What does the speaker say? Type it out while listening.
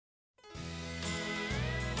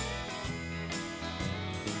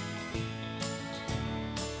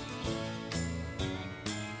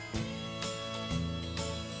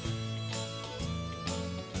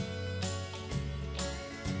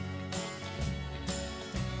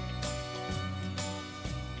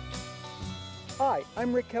Hi,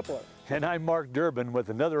 I'm Rick Kepler. And I'm Mark Durbin with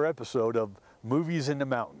another episode of Movies in the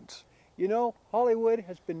Mountains. You know, Hollywood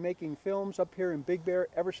has been making films up here in Big Bear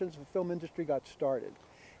ever since the film industry got started.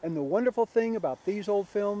 And the wonderful thing about these old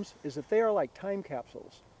films is that they are like time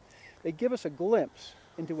capsules. They give us a glimpse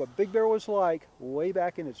into what Big Bear was like way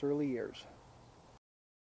back in its early years.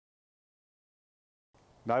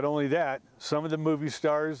 Not only that, some of the movie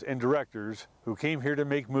stars and directors who came here to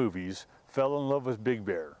make movies fell in love with Big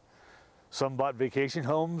Bear. Some bought vacation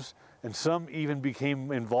homes, and some even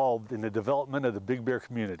became involved in the development of the Big Bear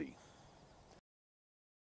community.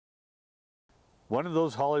 One of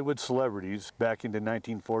those Hollywood celebrities back in the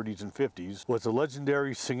 1940s and 50s was the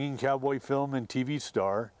legendary singing cowboy film and TV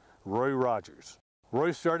star Roy Rogers.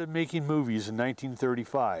 Roy started making movies in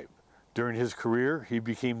 1935. During his career, he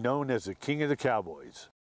became known as the King of the Cowboys.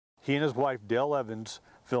 He and his wife, Dale Evans,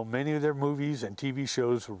 filmed many of their movies and TV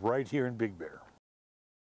shows right here in Big Bear.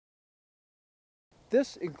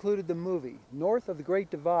 This included the movie North of the Great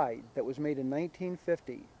Divide that was made in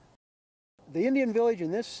 1950. The Indian village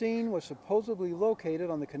in this scene was supposedly located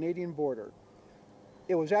on the Canadian border.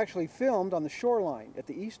 It was actually filmed on the shoreline at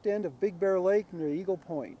the east end of Big Bear Lake near Eagle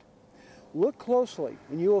Point. Look closely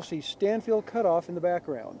and you will see Stanfield Cutoff in the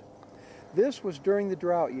background. This was during the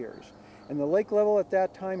drought years, and the lake level at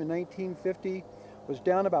that time in 1950 was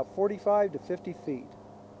down about 45 to 50 feet.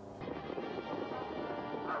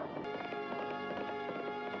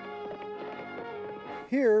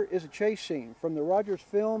 Here is a chase scene from the Rogers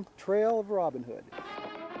film Trail of Robin Hood.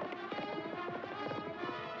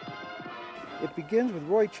 It begins with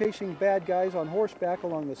Roy chasing bad guys on horseback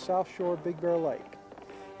along the south shore of Big Bear Lake,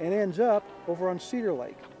 and ends up over on Cedar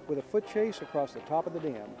Lake with a foot chase across the top of the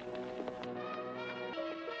dam.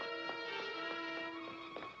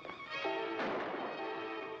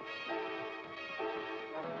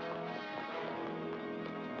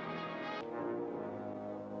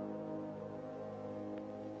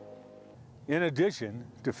 In addition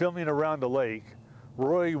to filming around the lake,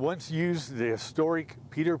 Roy once used the historic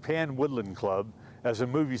Peter Pan Woodland Club as a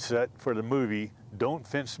movie set for the movie Don't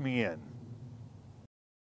Fence Me In.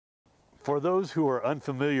 For those who are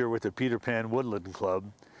unfamiliar with the Peter Pan Woodland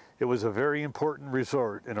Club, it was a very important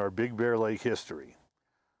resort in our Big Bear Lake history.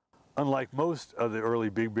 Unlike most of the early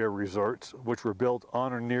Big Bear resorts, which were built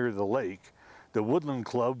on or near the lake, the Woodland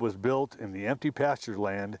Club was built in the empty pasture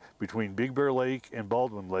land between Big Bear Lake and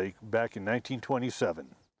Baldwin Lake back in 1927.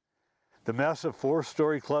 The massive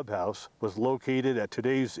four-story clubhouse was located at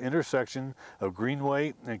today's intersection of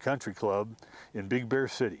Greenway and Country Club in Big Bear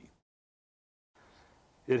City.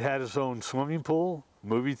 It had its own swimming pool,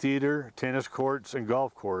 movie theater, tennis courts, and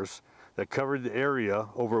golf course that covered the area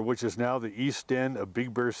over which is now the east end of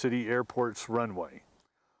Big Bear City Airport's runway.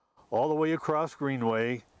 All the way across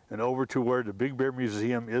Greenway and over to where the Big Bear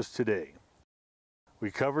Museum is today.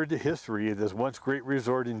 We covered the history of this once great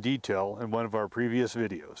resort in detail in one of our previous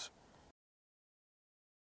videos.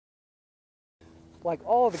 Like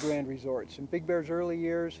all of the grand resorts in Big Bear's early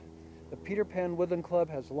years, the Peter Pan Woodland Club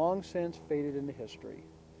has long since faded into history.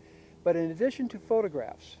 But in addition to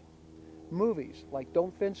photographs, movies like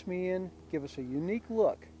Don't Fence Me In give us a unique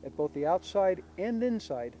look at both the outside and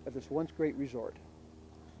inside of this once great resort.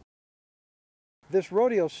 This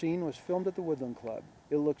rodeo scene was filmed at the Woodland Club.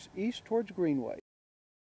 It looks east towards Greenway.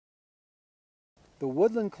 The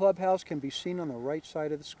Woodland Clubhouse can be seen on the right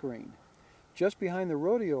side of the screen. Just behind the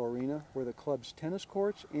rodeo arena were the club's tennis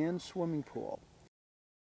courts and swimming pool.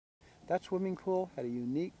 That swimming pool had a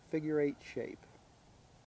unique figure-8 shape.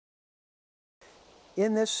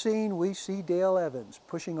 In this scene, we see Dale Evans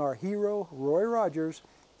pushing our hero, Roy Rogers,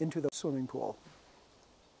 into the swimming pool.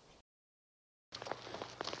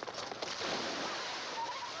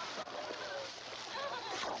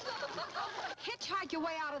 Hitchhike your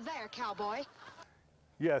way out of there, cowboy.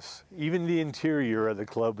 Yes, even the interior of the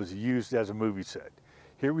club was used as a movie set.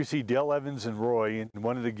 Here we see Dale Evans and Roy in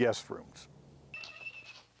one of the guest rooms.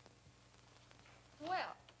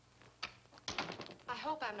 Well, I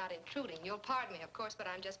hope I'm not intruding. You'll pardon me, of course, but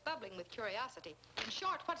I'm just bubbling with curiosity. In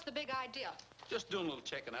short, what's the big idea? Just doing a little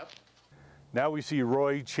checking up. Now we see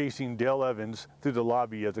Roy chasing Dale Evans through the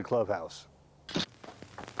lobby of the clubhouse.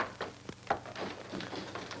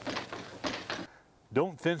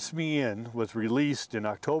 Don't Fence Me In was released in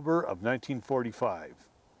October of 1945.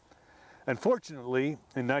 Unfortunately,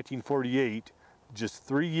 in 1948, just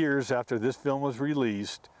 3 years after this film was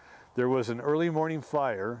released, there was an early morning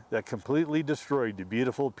fire that completely destroyed the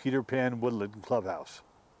beautiful Peter Pan Woodland Clubhouse.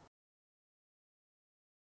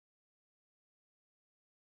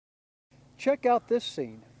 Check out this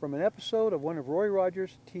scene from an episode of one of Roy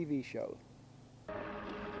Rogers' TV shows.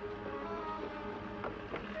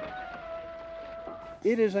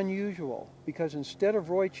 It is unusual because instead of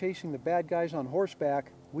Roy chasing the bad guys on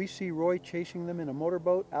horseback, we see Roy chasing them in a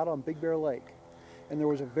motorboat out on Big Bear Lake. And there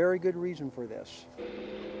was a very good reason for this.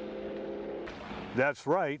 That's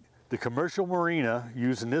right. The commercial marina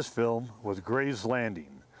used in this film was Gray's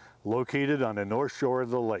Landing, located on the north shore of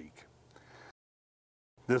the lake.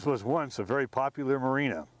 This was once a very popular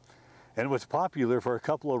marina, and was popular for a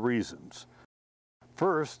couple of reasons.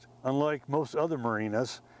 First, unlike most other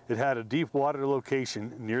marinas, it had a deep water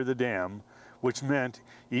location near the dam, which meant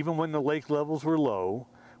even when the lake levels were low,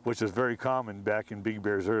 which was very common back in Big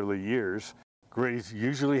Bear's early years, Gray's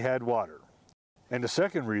usually had water. And the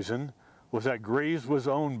second reason was that Gray's was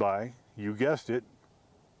owned by, you guessed it,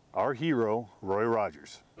 our hero, Roy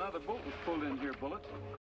Rogers. Now the boat was pulled in here, Bullet.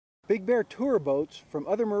 Big Bear tour boats from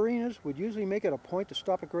other marinas would usually make it a point to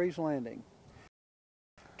stop at Gray's Landing.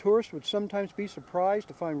 Tourists would sometimes be surprised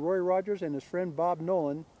to find Roy Rogers and his friend Bob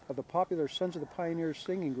Nolan of the popular Sons of the Pioneers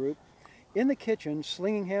singing group in the kitchen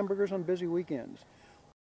slinging hamburgers on busy weekends.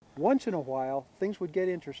 Once in a while, things would get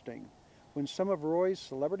interesting when some of Roy's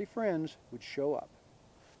celebrity friends would show up.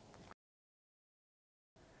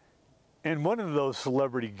 And one of those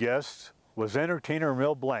celebrity guests was entertainer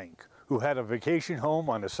Mel Blanc, who had a vacation home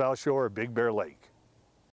on the south shore of Big Bear Lake.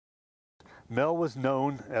 Mel was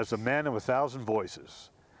known as the man of 1,000 voices.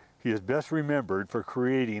 He is best remembered for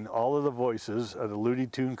creating all of the voices of the Looney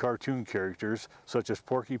Tunes cartoon characters such as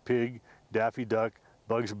Porky Pig, Daffy Duck,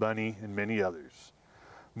 Bugs Bunny, and many others.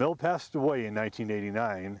 Mel passed away in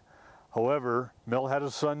 1989. However, Mel had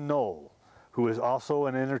a son, Noel, who is also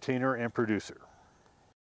an entertainer and producer.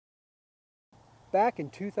 Back in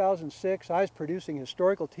 2006, I was producing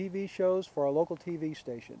historical TV shows for our local TV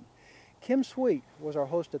station. Kim Sweet was our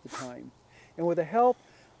host at the time, and with the help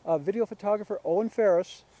of video photographer Owen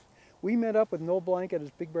Ferris, we met up with Noel Blanc at his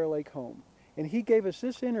Big Bear Lake home, and he gave us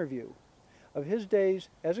this interview of his days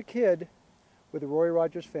as a kid with the Roy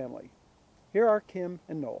Rogers family. Here are Kim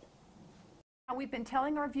and Noel. We've been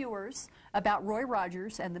telling our viewers about Roy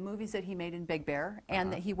Rogers and the movies that he made in Big Bear,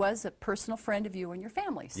 and that he was a personal friend of you and your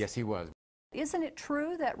family's. Yes, he was. Isn't it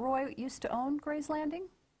true that Roy used to own Gray's Landing?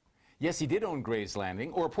 Yes, he did own Gray's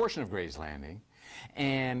Landing, or a portion of Gray's Landing,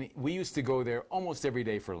 and we used to go there almost every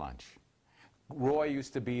day for lunch. Roy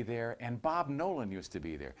used to be there, and Bob Nolan used to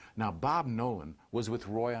be there. Now, Bob Nolan was with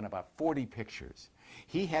Roy on about 40 pictures.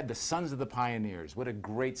 He had the Sons of the Pioneers. What a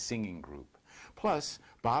great singing group. Plus,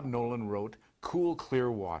 Bob Nolan wrote Cool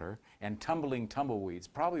Clear Water and Tumbling Tumbleweeds,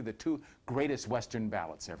 probably the two greatest Western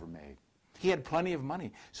ballads ever made. He had plenty of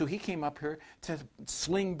money, so he came up here to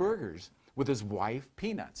sling burgers with his wife,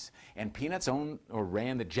 Peanuts. And Peanuts owned or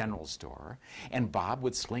ran the general store, and Bob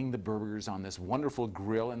would sling the burgers on this wonderful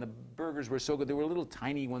grill, and the burgers were so good. They were little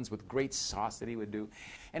tiny ones with great sauce that he would do.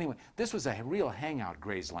 Anyway, this was a real hangout,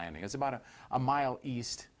 Gray's Landing. It's about a mile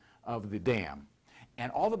east of the dam.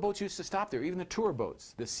 And all the boats used to stop there, even the tour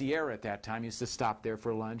boats. The Sierra at that time used to stop there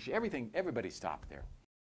for lunch. Everybody stopped there.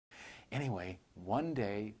 Anyway, one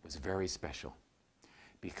day was very special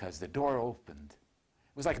because the door opened.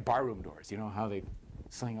 It was like barroom doors, you know how they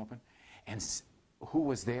sling open? And who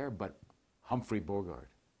was there but Humphrey Bogart?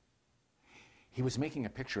 He was making a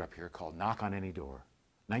picture up here called Knock on Any Door,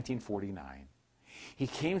 1949. He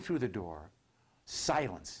came through the door,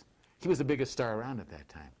 silence. He was the biggest star around at that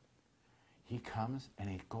time. He comes and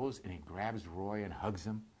he goes and he grabs Roy and hugs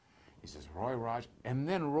him. He says, Roy Rogers. And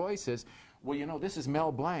then Roy says, well, you know, this is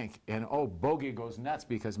Mel Blanc. And, oh, Bogey goes nuts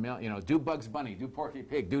because Mel, you know, do Bugs Bunny, do Porky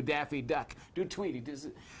Pig, do Daffy Duck, do Tweety.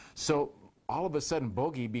 So all of a sudden,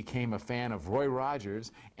 Bogey became a fan of Roy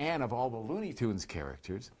Rogers and of all the Looney Tunes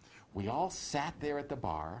characters. We all sat there at the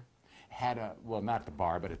bar, had a, well, not the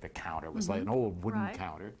bar, but at the counter. It was like an old wooden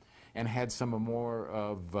counter, and had some more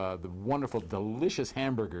of the wonderful, delicious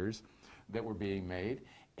hamburgers that were being made.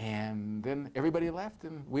 And then everybody left,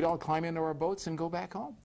 and we'd all climb into our boats and go back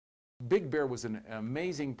home. Big Bear was an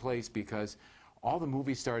amazing place because all the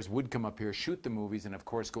movie stars would come up here, shoot the movies, and of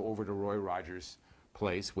course go over to Roy Rogers'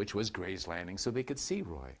 place, which was Gray's Landing, so they could see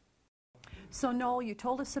Roy. So Noel, you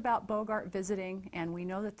told us about Bogart visiting, and we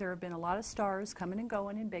know that there have been a lot of stars coming and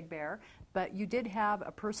going in Big Bear, but you did have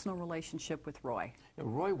a personal relationship with Roy.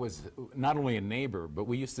 Roy was not only a neighbor, but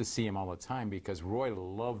we used to see him all the time because Roy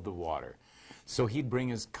loved the water. So he'd bring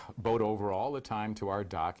his boat over all the time to our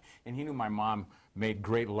dock, and he knew my mom made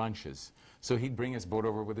great lunches. So he'd bring his boat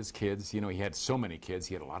over with his kids. You know, he had so many kids.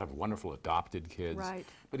 He had a lot of wonderful adopted kids. Right.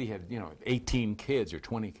 But he had, you know, 18 kids or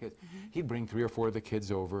 20 kids. He'd bring 3 or 4 of the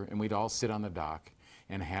kids over, and we'd all sit on the dock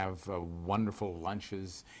and have wonderful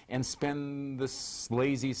lunches and spend the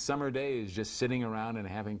lazy summer days just sitting around and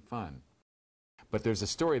having fun. But there's a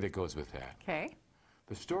story that goes with that. Okay.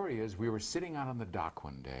 The story is we were sitting out on the dock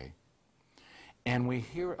one day, and we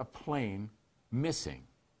hear a plane missing.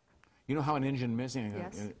 You know how an engine missing?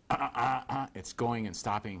 Yes. It's going and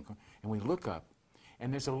stopping, and we look up,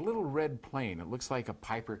 and there's a little red plane. It looks like a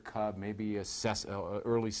Piper Cub, maybe a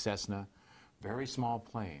early Cessna, very small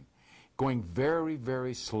plane, going very,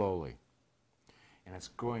 very slowly. And it's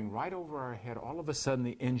going right over our head. All of a sudden,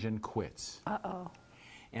 the engine quits. Uh-oh.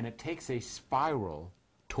 And it takes a spiral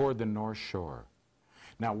toward the North Shore.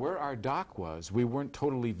 Now, where our dock was, we weren't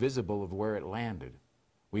totally visible of where it landed.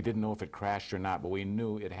 We didn't know if it crashed or not, but we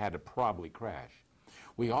knew it had to probably crash.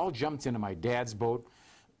 We all jumped into my dad's boat.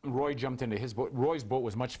 Roy jumped into his boat. Roy's boat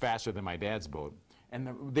was much faster than my dad's boat,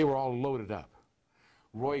 and they were all loaded up.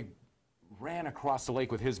 Roy ran across the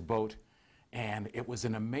lake with his boat, and it was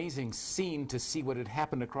an amazing scene to see what had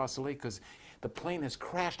happened across the lake, because the plane has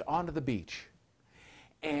crashed onto the beach,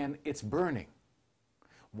 and it's burning.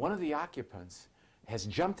 One of the occupants has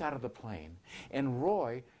jumped out of the plane, and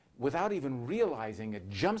Roy, without even realizing it,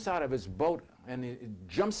 jumps out of his boat, and it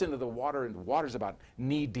jumps into the water, and the water's about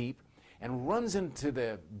knee deep, and runs into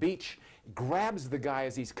the beach, grabs the guy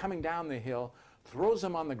as he's coming down the hill, throws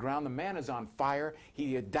him on the ground. The man is on fire.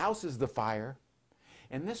 He douses the fire.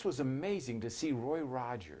 And this was amazing to see Roy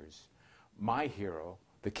Rogers, my hero,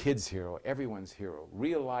 the kids' hero, everyone's hero,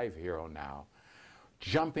 real live hero now,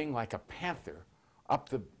 jumping like a panther up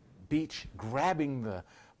the beach, grabbing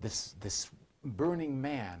this burning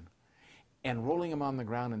man and rolling him on the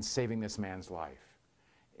ground and saving this man's life.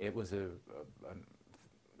 It was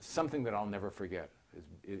something that I'll never forget.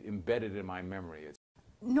 It's embedded in my memory.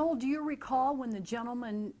 Noel, do you recall when the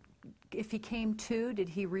gentleman, if he came to, did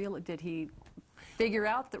he figure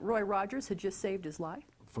out that Roy Rogers had just saved his life?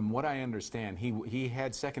 From what I understand, he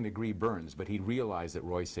had second-degree burns, but he realized that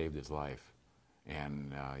Roy saved his life.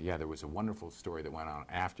 And yeah, there was a wonderful story that went on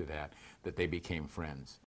after that they became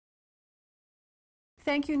friends.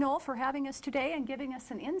 Thank you, Noel, for having us today and giving us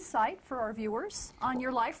an insight for our viewers on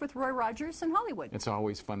your life with Roy Rogers in Hollywood. It's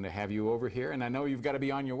always fun to have you over here, and I know you've got to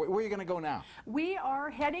be on your way. Where are you going to go now? We are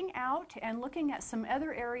heading out and looking at some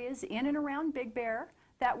other areas in and around Big Bear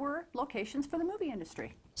that were locations for the movie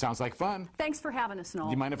industry. Sounds like fun. Thanks for having us, Noel.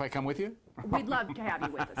 Do you mind if I come with you? We'd love to have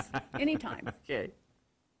you with us. Anytime. Okay.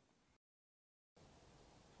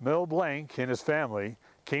 Mel Blank and his family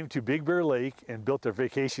came to Big Bear Lake and built their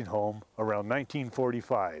vacation home around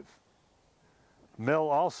 1945. Mel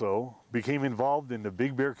also became involved in the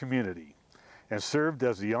Big Bear community and served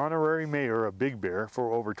as the honorary mayor of Big Bear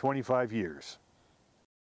for over 25 years.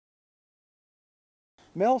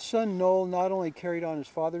 Mel's son Noel not only carried on his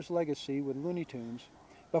father's legacy with Looney Tunes,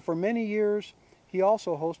 but for many years he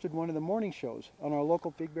also hosted one of the morning shows on our local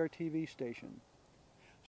Big Bear TV station.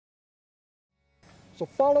 So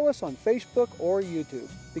follow us on Facebook or YouTube,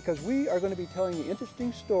 because we are going to be telling the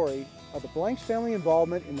interesting story of the Blanks family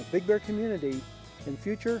involvement in the Big Bear community in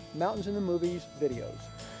future Mountains in the Movies videos.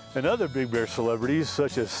 And other Big Bear celebrities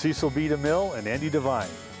such as Cecil B. DeMille and Andy Devine.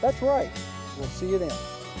 That's right. We'll see you then.